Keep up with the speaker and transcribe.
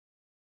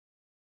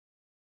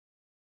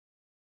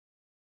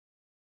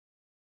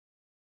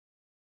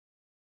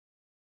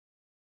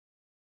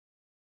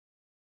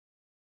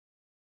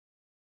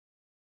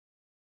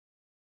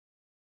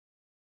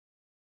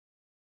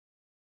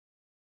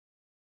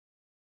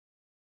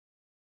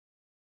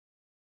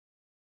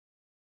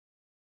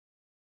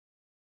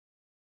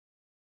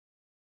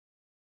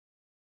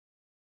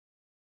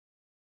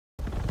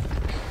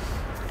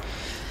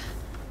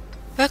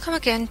Welcome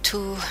again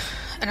to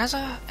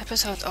another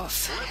episode of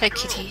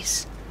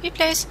Hellcat's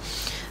replays.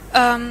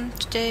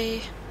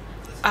 Today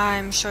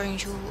I'm showing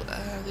you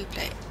a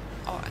replay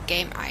or a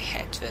game I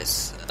had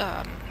with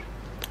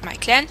my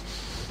clan.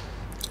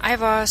 I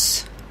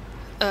was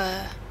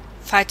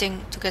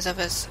fighting together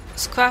with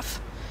Scruff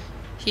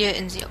here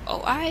in the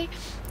OI,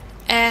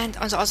 and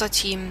on the other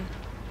team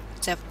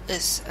there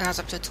is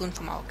another platoon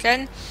from our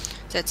clan.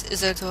 That's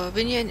Isildur,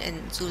 Vinian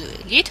and Zulu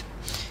Elite.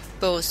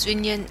 Both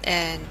Vinian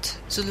and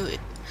Zulu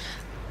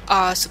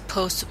are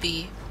supposed to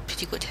be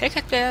pretty good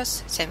Hellcat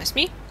players, same as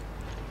me.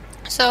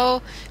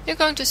 So we're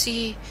going to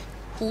see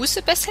who's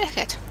the best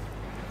Hellcat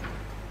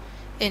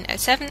in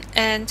L7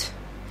 and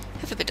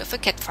have a bit of a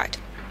catfight.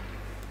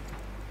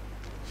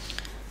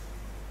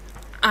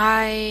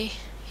 I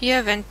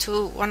here went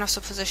to one of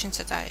the positions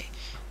that I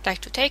like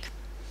to take,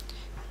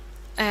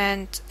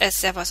 and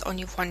as there was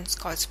only one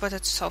scout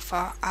spotted so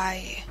far,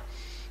 I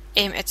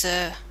aim at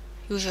the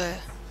usual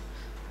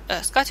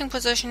scouting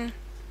position,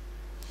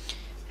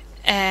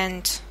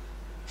 and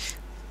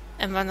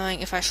I'm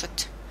wondering if I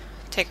should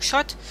take a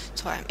shot.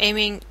 So I'm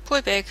aiming,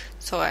 pull back,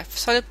 so I have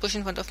solid bush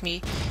in front of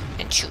me,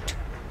 and shoot.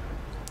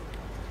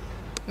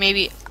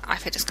 Maybe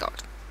I've hit a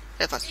scout.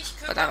 That was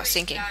what I was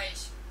thinking.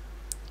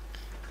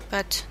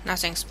 But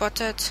nothing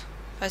spotted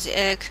by the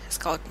elk.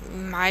 Scout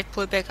might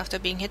pull back after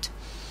being hit.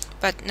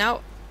 But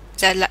now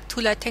there are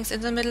two light tanks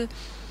in the middle,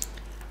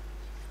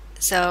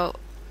 so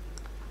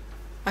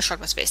my shot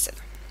was wasted.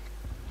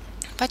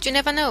 But you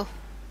never know.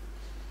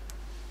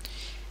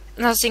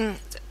 Another thing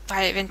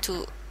why I went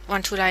to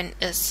 1-2 line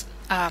is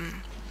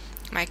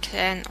my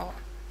clan, or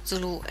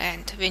Zulu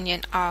and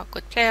Vinian, are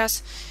good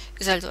players,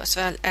 Isildur as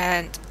well,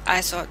 and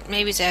I thought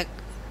maybe they're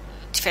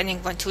defending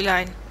 1-2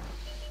 line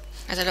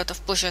as a lot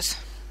of bushes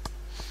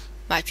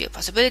might be a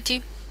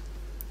possibility.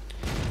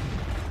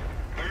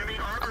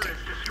 Okay,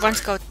 one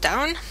scout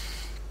down,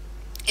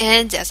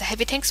 and there's a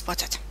heavy tank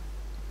spotted.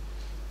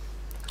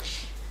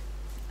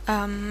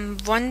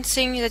 One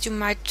thing that you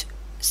might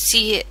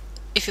see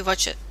if you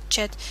watch the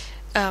chat,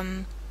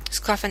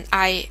 Scruff and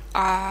I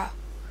are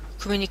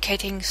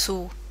communicating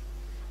through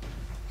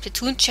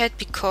platoon chat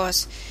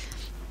because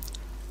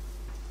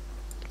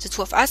the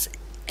two of us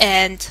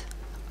and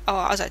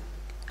our other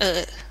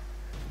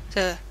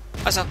the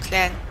other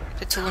clan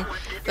platoon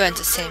were in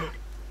the same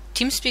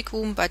TeamSpeak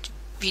room, but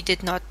we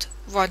did not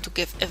want to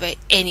give away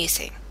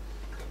anything,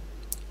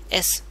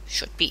 as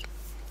should be.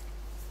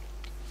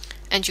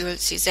 And you will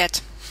see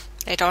that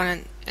later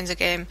on in the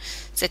game,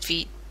 that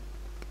we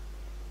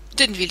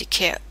didn't really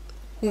care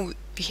who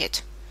we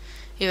hit.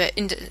 We were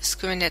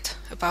indiscriminate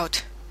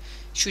about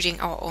shooting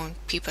our own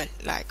people,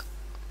 like,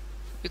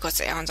 because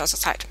they are on the other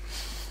side.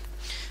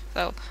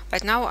 So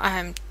right now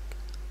I'm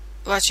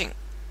watching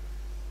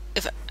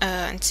if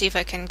and see if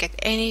I can get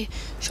any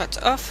shots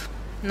off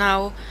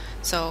now.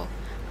 So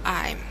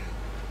I'm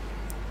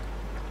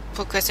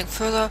progressing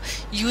further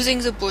using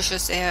the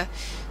bushes there.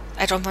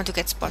 I don't want to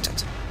get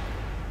spotted.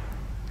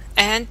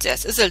 And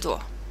there's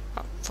Isildur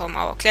from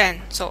our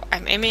clan, so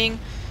I'm aiming.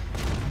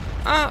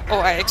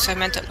 OI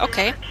experimental,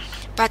 okay.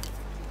 But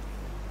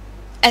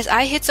as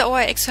I hit the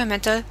OI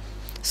experimental,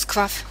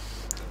 Scruff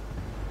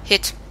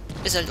hit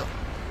Isildur.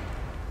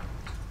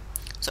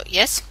 So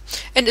yes,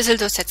 and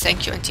Isildur said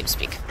thank you in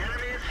TeamSpeak.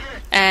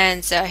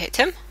 And I hit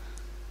him.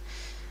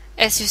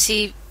 As you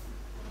see,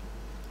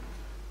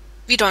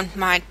 we don't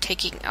mind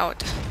taking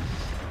out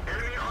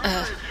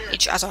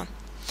each other.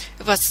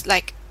 It was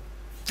like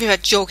we were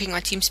joking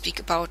on TeamSpeak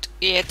about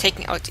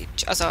taking out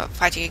each other,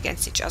 fighting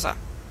against each other.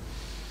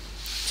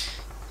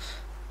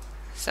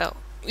 So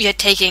we are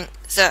taking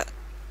the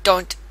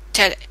don't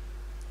tell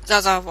the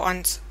other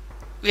ones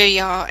where we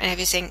are and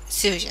everything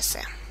serious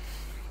there.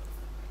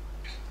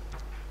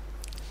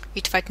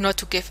 We tried not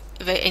to give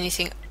away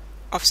anything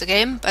of the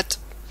game, but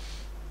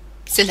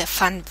still have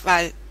fun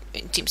while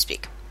in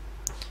TeamSpeak.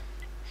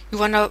 You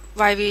wonder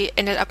why we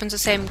ended up in the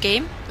same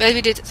game? Well,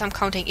 we did some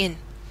counting in,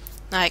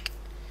 like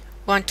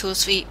 1, 2,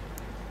 3,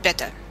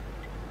 battle.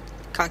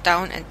 Count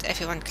down and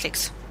everyone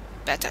clicks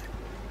battle.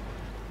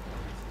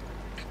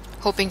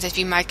 Hoping that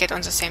we might get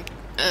on the same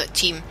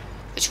team,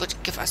 which would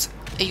give us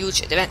a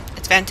huge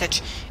advantage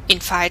in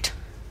fight.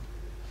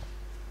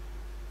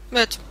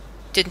 But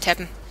didn't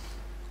happen.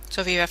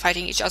 So we were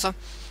fighting each other.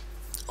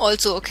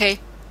 Also okay.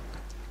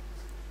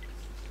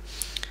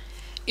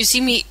 You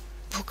see me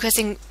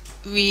progressing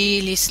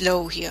really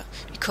slow here,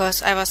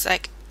 because I was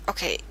like,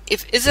 okay,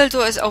 if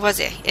Isildur is over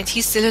there and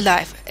he's still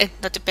alive and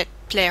not a bad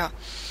player,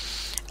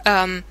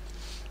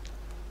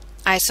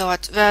 I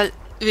thought, well,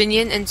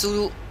 Vinian and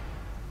Zulu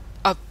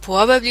are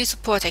probably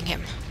supporting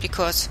him,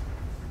 because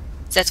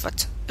that's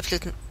what a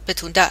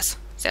platoon does.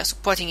 They're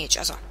supporting each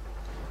other.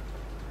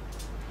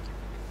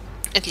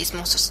 At least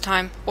most of the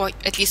time, or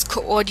at least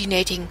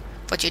coordinating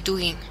what you're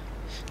doing,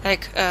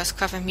 like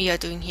Scruff and me are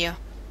doing here.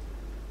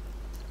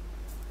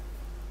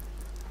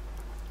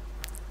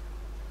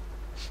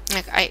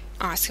 Like, I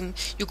asked him,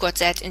 you got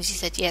that? And he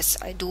said, yes,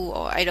 I do,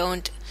 or I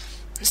don't.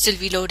 I'm still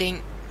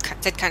reloading,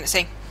 that kind of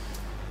thing.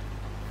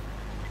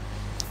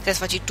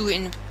 That's what you do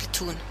in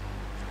platoon.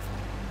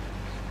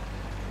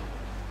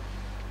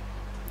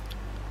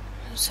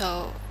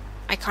 so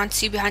I can't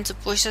see behind the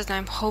bushes, and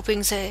I'm hoping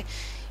the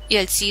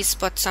ELC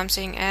spot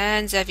something.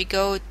 And there we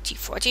go,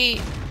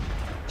 T40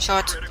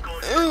 shot.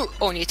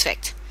 Only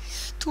tracked.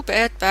 Too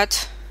bad,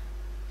 but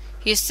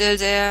he's still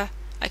there.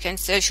 I can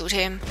still shoot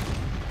him.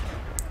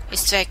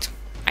 He's tracked.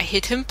 I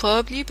hit him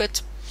probably,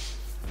 but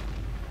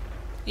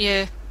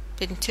yeah,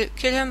 didn't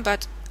kill him,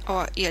 but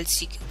our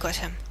ELC got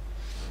him.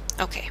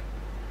 Okay,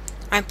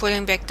 I'm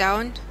pulling back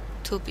down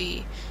to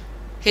be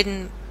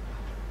hidden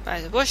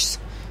by the bushes.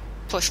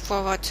 Push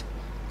forward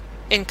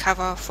in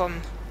cover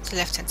from the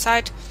left hand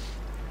side,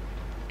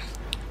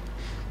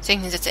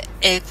 thinking that the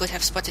elk would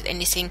have spotted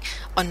anything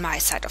on my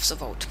side of the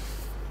road.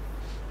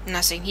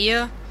 Nothing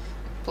here.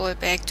 Pull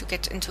back to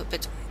get into a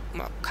bit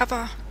more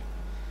cover,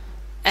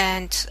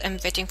 and I'm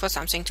waiting for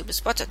something to be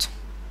spotted.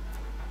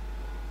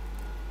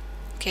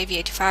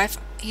 KV-85,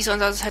 he's on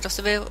the other side of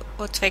the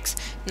railroad tracks.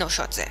 No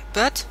shot there,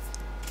 but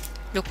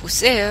look who's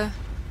there.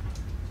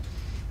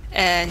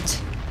 And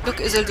look,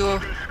 Isildur,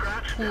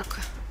 who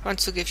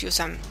wants to give you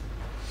some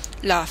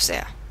love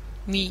there.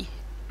 Me.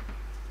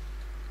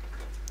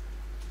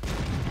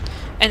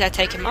 And I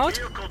take him out,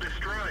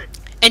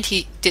 and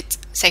he did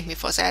thank me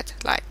for that.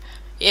 Like,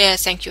 yeah,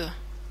 thank you,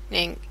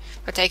 Ning,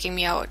 for taking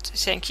me out.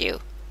 Thank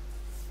you.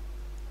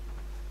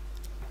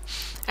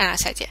 And I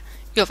said, yeah,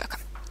 you're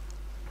welcome.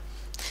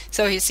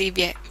 So you see,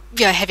 we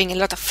are having a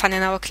lot of fun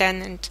in our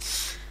clan, and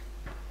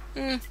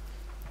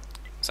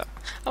so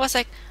I was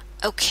like,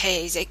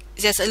 okay,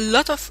 there's a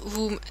lot of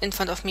room in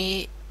front of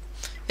me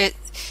where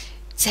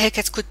the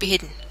Hellcats could be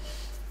hidden.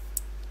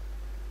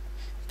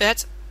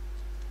 But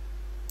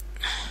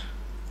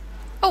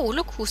oh,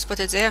 look who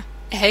spotted there.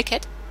 A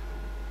Hellcat.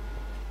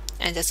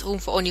 And there's room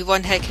for only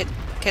one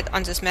Hellcat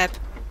on this map.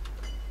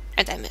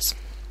 And I miss.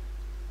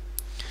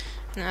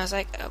 And I was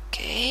like,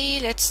 okay,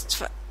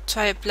 let's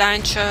try a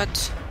blind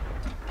shot.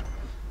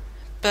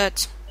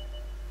 But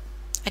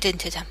I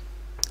didn't hit him.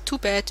 Too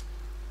bad.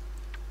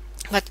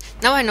 But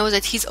now I know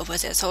that he's over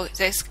there, so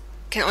there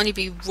can only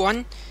be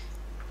one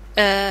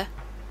Hellcat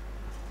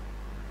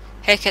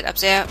up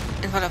there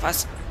in front of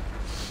us.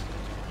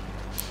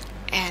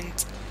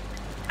 And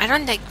I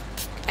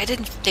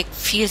didn't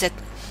feel that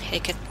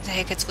the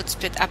Hellcats would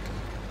split up.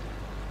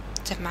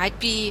 There might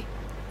be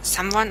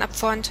someone up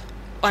front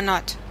or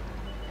not.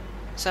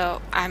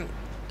 So I'm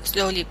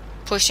slowly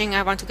pushing.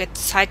 I want to get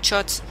side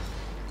shots.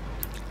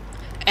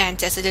 And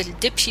there's a little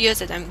dip here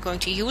that I'm going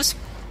to use.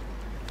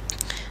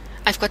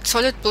 I've got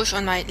solid bush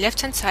on my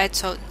left hand side,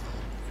 so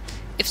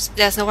if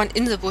there's no one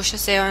in the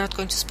bushes, they are not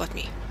going to spot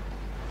me.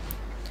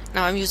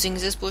 Now I'm using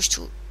this bush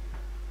to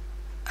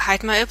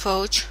hide my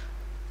approach,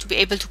 to be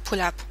able to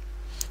pull up.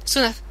 As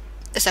soon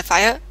as I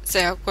fire,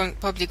 they are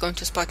probably going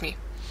to spot me.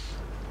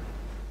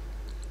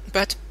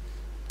 But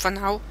for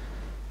now,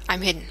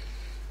 I'm hidden.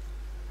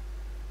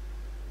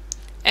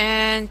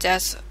 And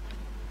there's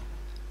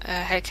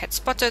a Hellcat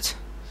spotted.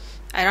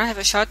 I don't have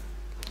a shot.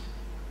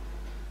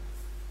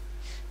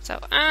 So,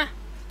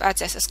 but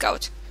there's a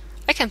scout.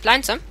 I can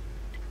blind them.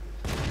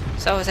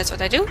 So that's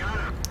what I do.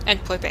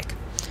 And pull back.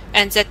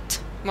 And that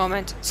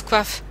moment,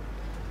 Scruff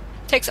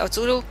takes out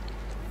Zulu.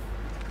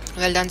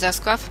 Well done there,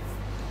 Scruff.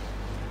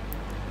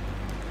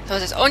 So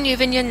there's only a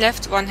Vinion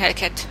left, one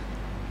Hellcat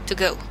to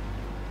go.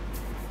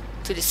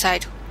 To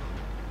decide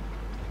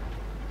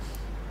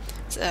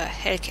the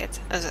Hellcat,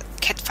 the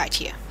Catfight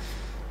here.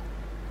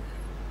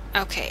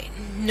 Okay,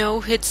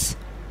 no hits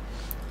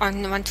on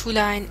 1-2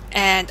 line,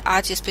 and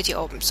RT is pretty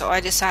open, so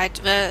I decide,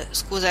 well,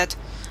 screw that,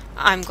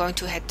 I'm going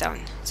to head down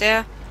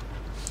there.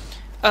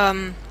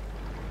 Try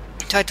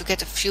to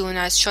get a few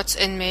nice shots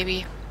in,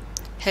 maybe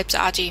help the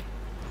RT.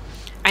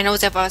 I know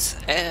there was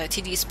a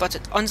TD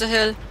spotted on the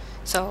hill,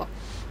 so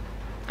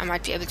I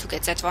might be able to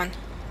get that one.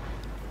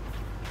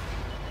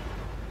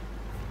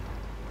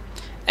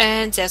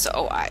 And there's the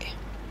OI.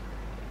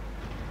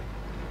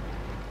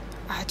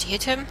 RT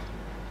hit him.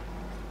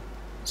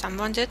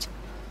 Someone did.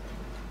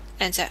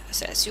 And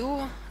there's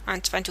you.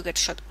 I'm trying to get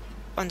a shot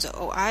on the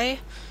OI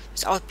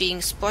without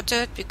being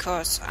spotted,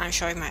 because I'm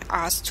showing my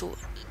ass to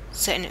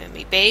the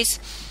enemy base.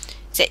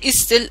 There is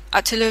still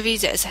artillery.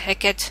 There is a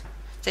Hellcat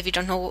that we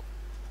don't know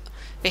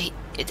where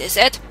it is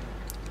at.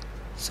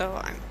 So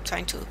I'm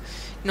trying to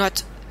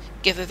not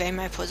give away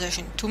my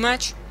position too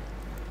much.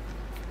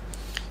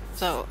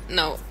 So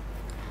now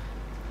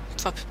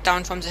drop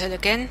down from the hill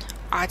again.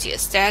 RT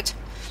is dead.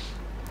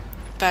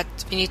 But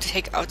we need to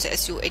take out the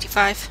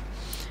Su-85,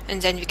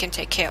 and then we can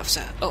take care of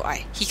the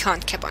OI. He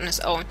can't cap on his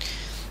own.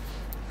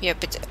 We are a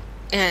bit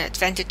in an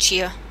advantage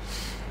here.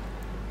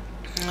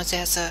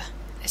 There's a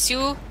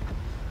SU.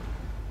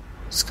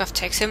 Scruff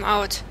takes him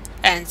out,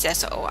 and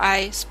there's the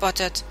OI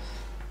spotted.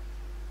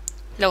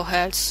 Low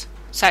health,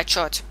 side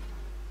shot.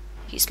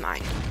 He's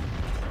mine.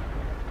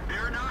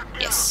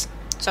 Yes.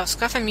 So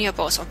Scruff and me are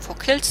both on 4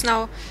 kills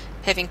now,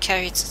 having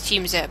carried the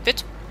team there a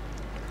bit.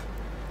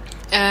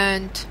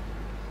 And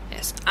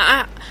yes,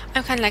 I'm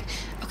kind of like,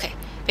 okay,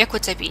 where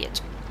could they be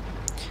it?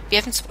 We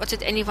haven't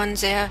spotted anyone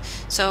there,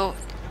 so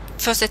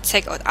first let's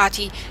take out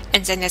Artie,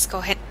 and then let's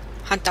go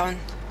hunt down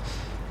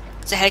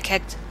the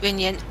Hellcat,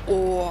 Vinion,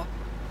 or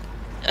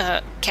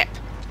cap.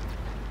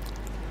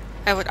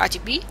 I would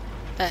RTB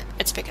at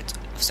the back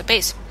of the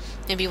base.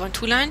 Maybe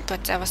 1-2 line,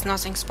 but there was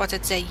nothing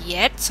spotted there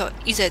yet, so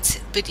either it's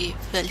pretty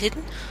well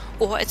hidden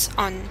or it's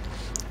on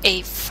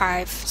a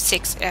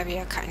 5-6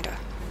 area kinda.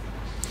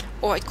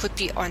 Or it could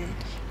be on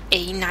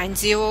a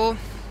 9-0.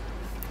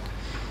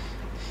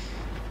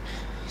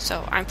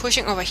 So I'm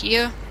pushing over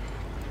here,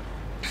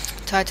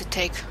 try to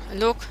take a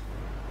look,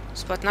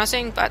 spot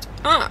nothing, but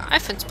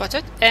I've been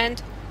spotted,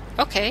 and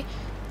okay,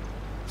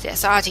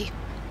 there's Artie.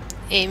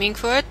 Aiming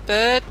for it,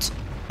 but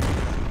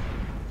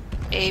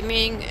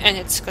aiming, and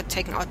it's got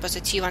taken out by the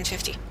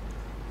T-150.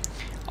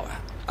 Oh,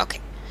 okay,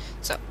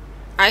 so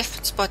I've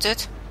been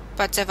spotted,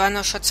 but there were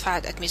no shots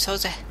fired at me, so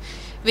the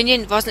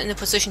Minion wasn't in a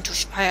position to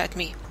fire at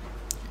me.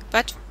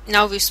 But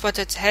now we've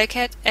spotted the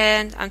Hellcat,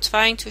 and I'm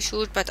trying to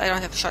shoot, but I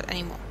don't have a shot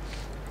anymore.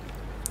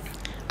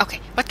 Okay,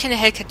 what can a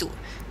Hellcat do?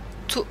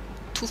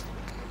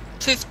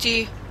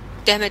 250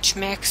 damage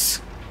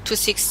max,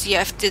 260.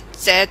 I've did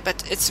that,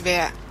 but it's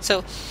rare.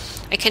 So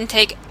I can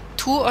take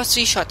 2 or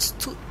 3 shots.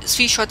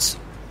 3 shots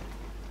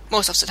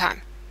most of the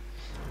time.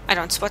 I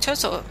don't spot her,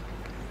 so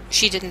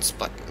she didn't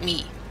spot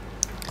me.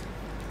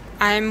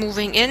 I'm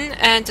moving in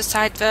and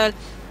decide, well,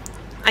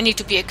 I need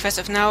to be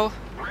aggressive now.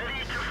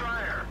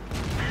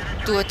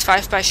 Do a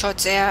drive-by shot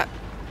there.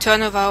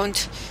 Turn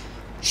around.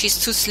 She's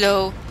too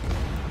slow.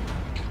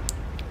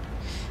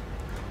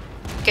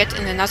 Get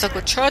in another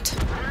good shot,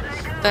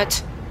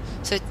 but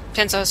the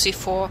Panzer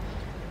C4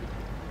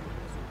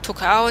 took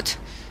her out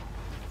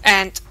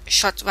and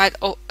shot right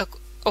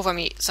over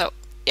me. So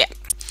yeah.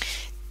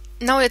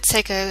 Now let's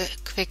take a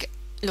quick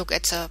look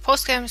at the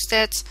post-game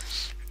stats.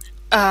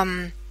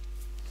 You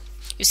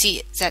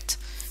see that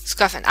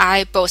Scuff and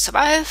I both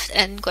survived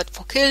and got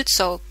 4 kills,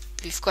 so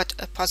we've got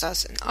a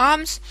brothers in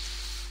arms,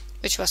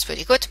 which was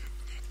pretty good.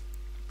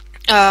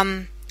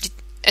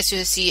 As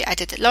you see, I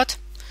did a lot.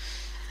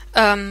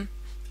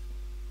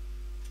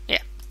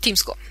 Yeah, team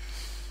score.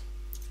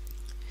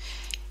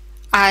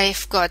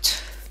 I've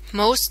got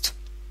most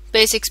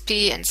base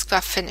XP and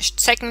Scuff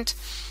finished second.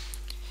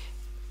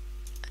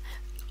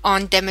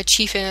 On damage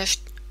he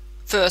finished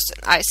first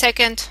and I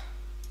second.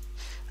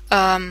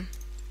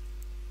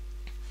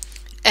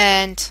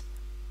 And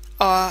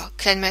our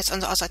clanmates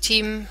on the other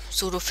team,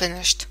 Zulu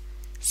finished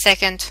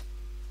second.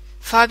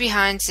 Far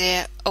behind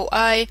the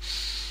OI.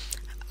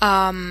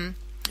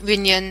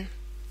 Vinian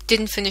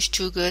didn't finish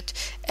too good,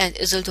 and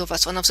Isildur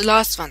was one of the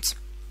last ones.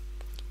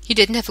 He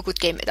didn't have a good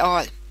game at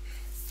all,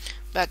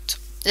 but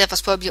that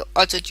was probably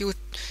also due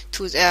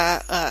to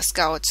their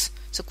scouts.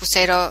 The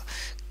Crusader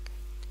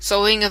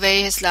throwing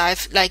away his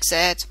life like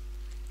that.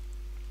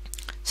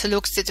 The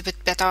Lux did a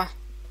bit better.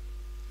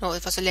 No,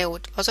 it was a Leo,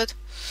 was it?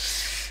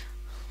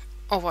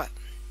 Both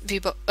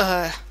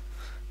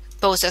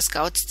their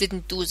scouts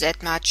didn't do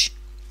that much.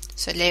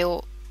 So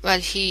Leo, well,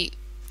 he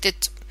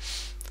did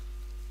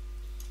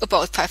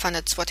about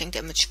 500 spotting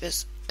damage,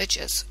 which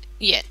is,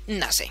 yeah,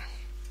 nothing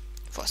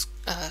for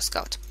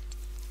scout.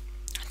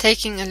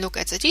 Taking a look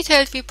at the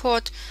detailed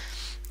report,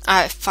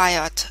 I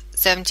fired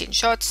 17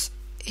 shots,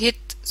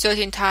 hit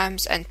 13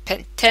 times and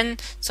penned 10,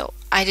 so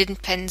I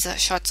didn't pen the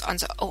shots on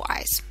the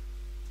OIs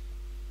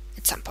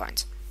at some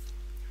point.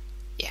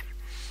 Yeah,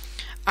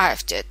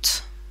 I've did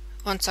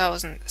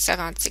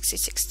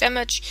 1766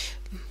 damage,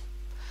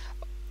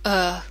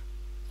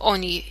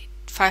 only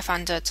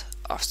 500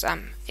 of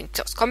them in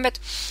close combat.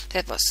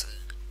 That was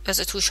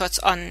the 2 shots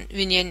on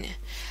Vinian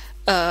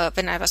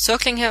when I was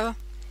circling her.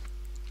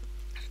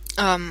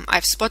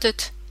 I've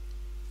spotted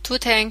 2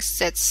 tanks,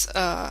 that's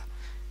the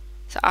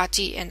RT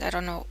and I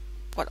don't know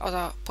what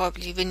other,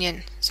 probably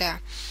Vinian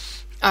there.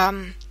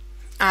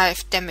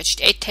 I've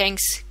damaged 8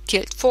 tanks,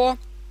 killed 4,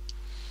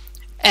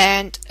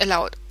 and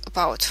allowed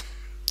about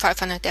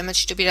 500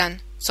 damage to be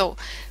done. So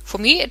for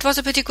me it was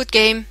a pretty good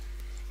game,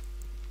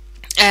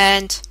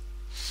 and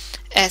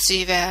as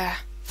we were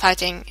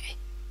fighting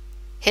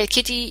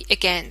Hellkitty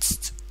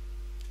against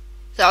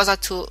the other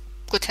 2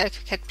 good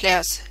Hellcat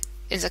players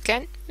in the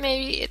clan,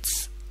 maybe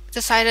it's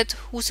decided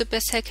who's the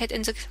best Hellcat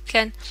in the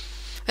clan.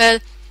 Well,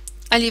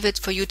 I leave it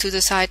for you to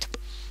decide.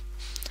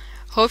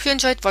 Hope you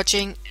enjoyed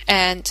watching,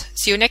 and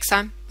see you next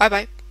time. Bye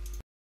bye.